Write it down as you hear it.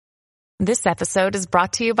This episode is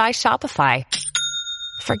brought to you by Shopify.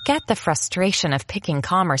 Forget the frustration of picking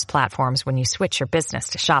commerce platforms when you switch your business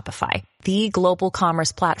to Shopify, the global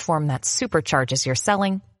commerce platform that supercharges your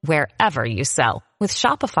selling wherever you sell. With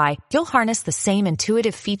Shopify, you'll harness the same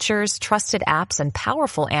intuitive features, trusted apps, and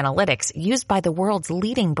powerful analytics used by the world's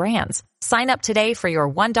leading brands. Sign up today for your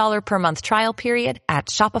 $1 per month trial period at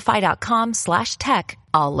shopify.com/tech,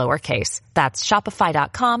 all lowercase. That's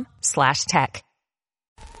shopify.com/tech.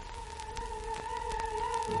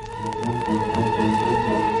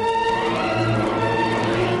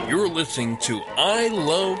 You're listening to I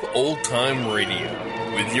Love Old Time Radio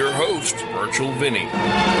with your host, Virtual Vinny.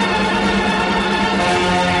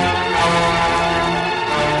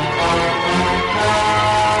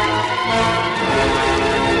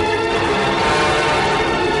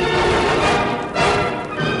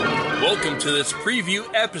 Welcome to this preview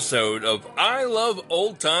episode of I Love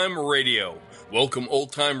Old Time Radio. Welcome,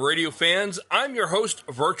 old time radio fans. I'm your host,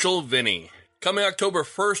 Virtual Vinny. Coming October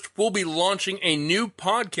 1st, we'll be launching a new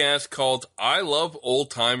podcast called I Love Old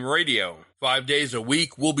Time Radio. 5 days a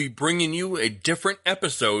week, we'll be bringing you a different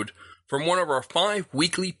episode from one of our 5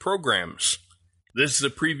 weekly programs. This is a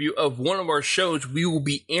preview of one of our shows we will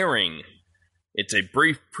be airing. It's a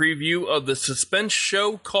brief preview of the suspense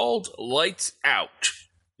show called Lights Out.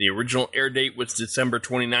 The original air date was December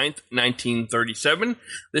 29th, 1937.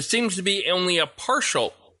 This seems to be only a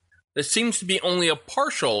partial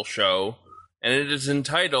show, and it is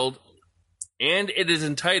entitled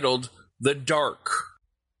The Dark.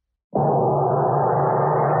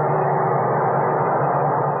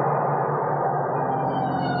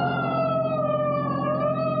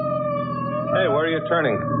 Hey, where are you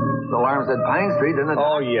turning? The alarm said Pine Street, didn't it?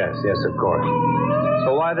 Oh, yes, of course.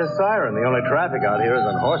 So why the siren? The only traffic out here is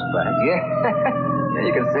on horseback. Yeah,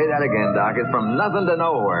 you can say that again, Doc. It's from nothing to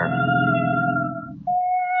nowhere.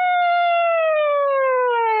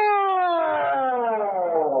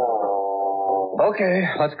 Okay,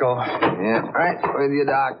 let's go. Yeah, right with you,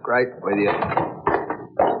 Doc. Right with you.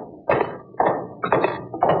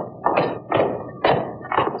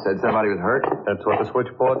 Said somebody was hurt? That's what the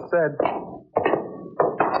switchboard said.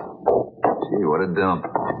 Gee, what a dump.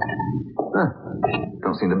 Huh.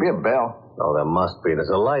 Don't seem to be a bell. Oh, there must be. There's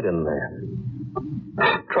a light in there.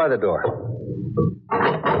 Try the door.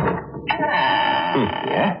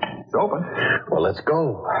 Yeah, it's open. Well, let's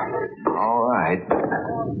go. All right.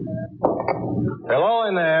 Hello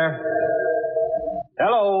in there.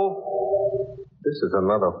 Hello. This is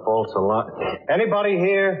another false alarm. Anybody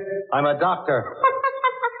here? I'm a doctor.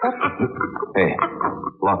 Hey,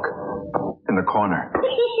 look. In the corner.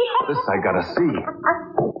 This I gotta see.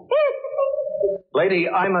 Lady,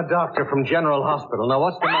 I'm a doctor from General Hospital. Now,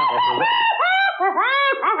 what's the matter?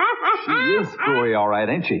 She is screwy, all right,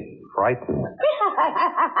 ain't she? Frightened.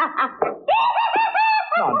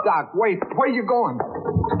 No, Doc, wait. Where are you going?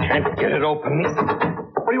 Can't get it open.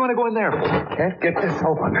 What do you want to go in there for? Can't get this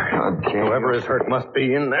open. Okay. Whoever is hurt must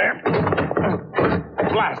be in there.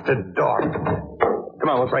 Blasted door. Come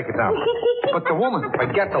on, we'll break it down. But the woman.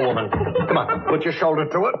 Forget the woman. Come on, put your shoulder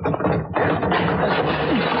to it.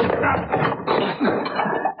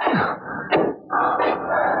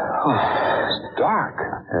 Oh, it's dark.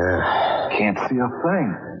 Can't see a thing.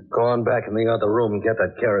 Go on back in the other room and get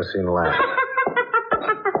that kerosene lamp.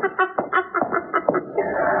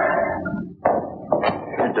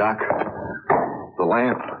 Here, Doc. The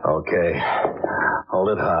lamp. Okay. Hold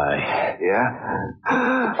it high. Yeah?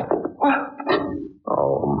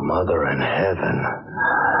 Oh, Mother in heaven.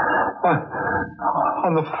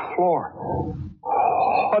 On the floor.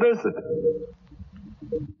 What is it?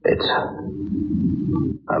 It's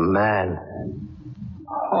a man.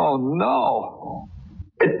 Oh, no.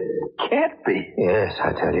 It can't be. Yes,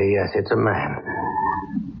 I tell you, yes, it's a man.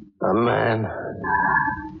 A man.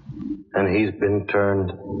 And he's been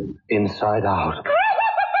turned inside out.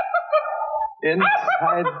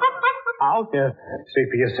 Inside out? Yeah, see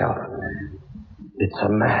for yourself. It's a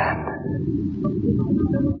man.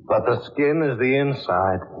 But the skin is the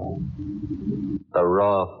inside. The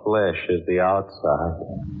raw flesh is the outside.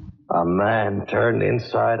 A man turned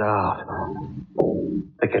inside out.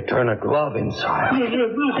 They could turn a glove inside.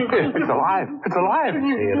 It's alive. It's alive.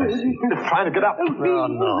 It's trying to get up. No,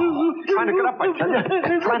 no. It's trying to get up, I tell you.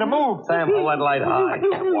 It's trying to move. Sam, hold that light high.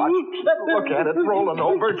 Watch. Look at it rolling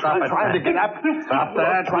over. Trying to get up. Stop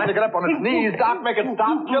that. Trying to get up on its knees. Doc, make it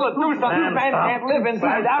stop. Kill it. Do something. Sam, Man stop. can't live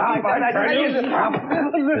inside out like that. I tell you.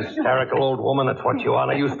 Hysterical old woman, that's what you are.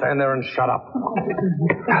 Now you stand there and shut up.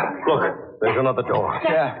 Look, there's another door.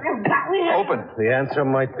 Yeah. Open. The answer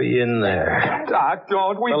might be in there. Doc,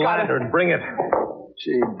 don't. We The got lantern, bring it.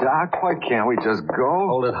 Gee, Doc, why can't we just go?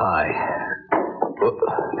 Hold it high.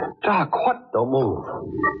 Doc, what? Don't move.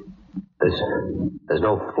 There's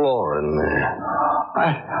no floor in there.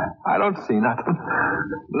 I don't see nothing.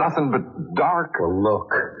 Nothing but dark. Well, look.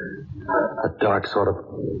 The dark sort of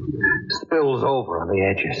spills over on the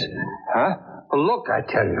edges. Huh? Well, look, I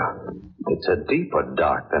tell you. It's a deeper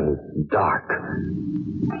dark than dark.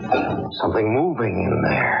 Something moving in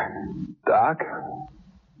there. Doc,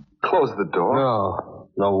 close the door.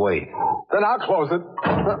 No, wait. Then I'll close it.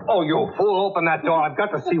 Oh, you fool, open that door. I've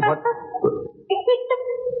got to see what...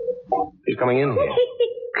 He's coming in here.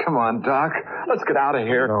 Come on, Doc. Let's get out of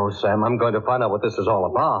here. No, Sam, I'm going to find out what this is all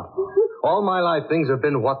about. All my life, things have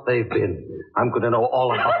been what they've been. I'm going to know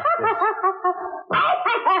all about this.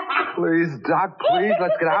 Please, Doc, please,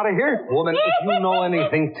 let's get out of here. Woman, if you know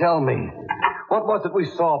anything, tell me. What was it we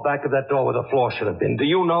saw back of that door where the floor should have been? Do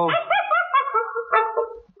you know?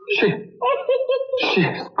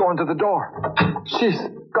 She's going to the door. She's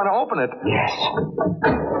going to open it. Yes.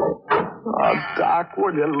 Oh, Doc,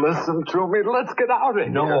 will you listen to me? Let's get out of here.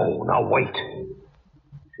 No, now wait.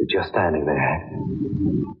 She's just standing there,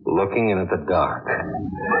 looking in at the dark.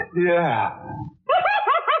 Yeah.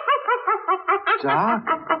 Doc,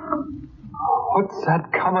 what's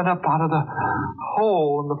that coming up out of the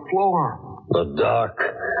hole in the floor? The dark.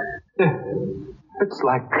 It's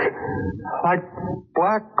like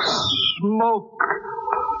black smoke.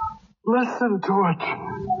 Listen to it.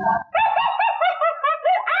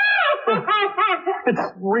 It's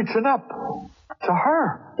reaching up to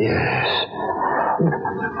her. Yes.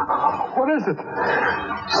 What is it?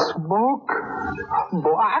 Smoke?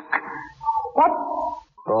 Black? What?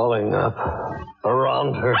 Crawling up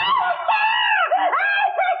around her.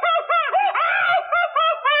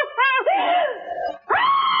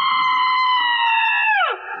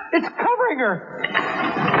 It's covering her.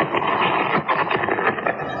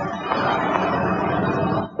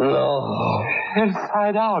 No.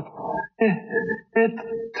 Inside out. It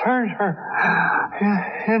turned her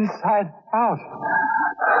inside out.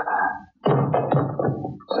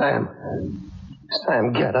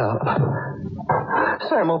 Sam, get up.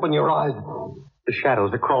 Sam, open your eyes. The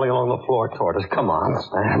shadows are crawling along the floor toward us. Come on,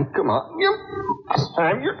 Sam. Come on.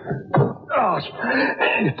 Sam, you're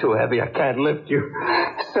too heavy. I can't lift you.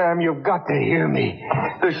 Sam, you've got to hear me.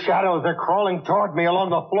 The shadows are crawling toward me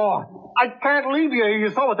along the floor. I can't leave you.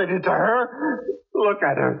 You saw what they did to her. Look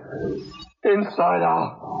at her. Inside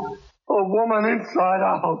out. A woman inside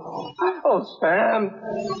out. Oh, Sam.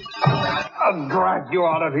 I'll drag you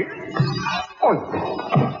out of here.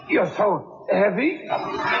 Oh, you're so heavy.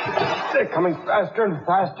 They're coming faster and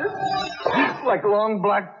faster. Like long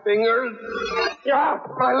black fingers. Yeah,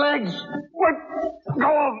 my legs. What? Go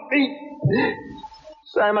off me.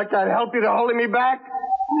 Sam, I can't help you. They're holding me back.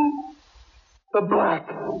 The black.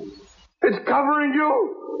 It's covering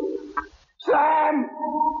you. Sam!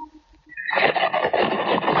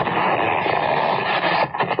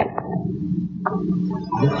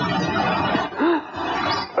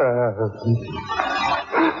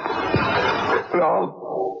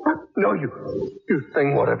 No, you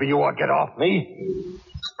thing, whatever you are, get off me.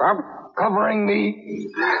 Stop covering me.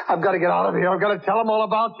 I've got to get out of here. I've got to tell them all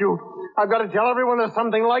about you. I've got to tell everyone there's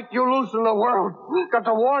something like you loose in the world. Got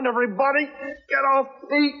to warn everybody. Get off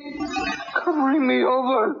me. Covering me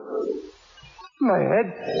over. My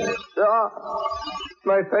head.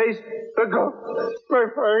 My face. My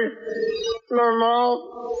face. My mouth.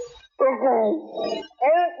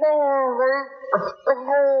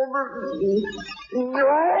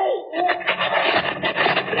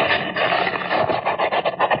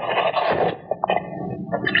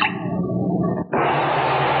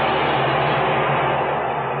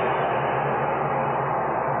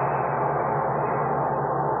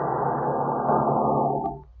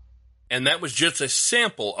 And that was just a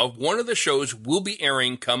sample of one of the shows we'll be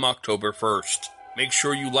airing come October 1st. Make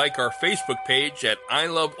sure you like our Facebook page at I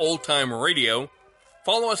Love Old Time Radio.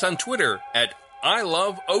 Follow us on Twitter at I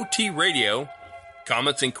Love OT Radio.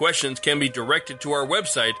 Comments and questions can be directed to our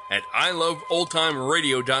website at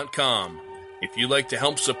iloveoldtimeradio.com. If you'd like to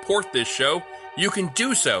help support this show, you can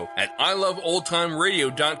do so at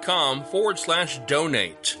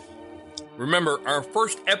iloveoldtimeradio.com/donate. Remember, our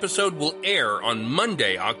first episode will air on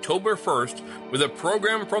Monday, October 1st, with a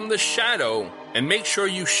program from The Shadow. And make sure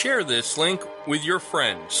you share this link with your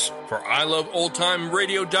friends. For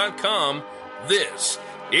iloveoldtimeradio.com, this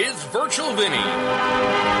is Virtual Vinny.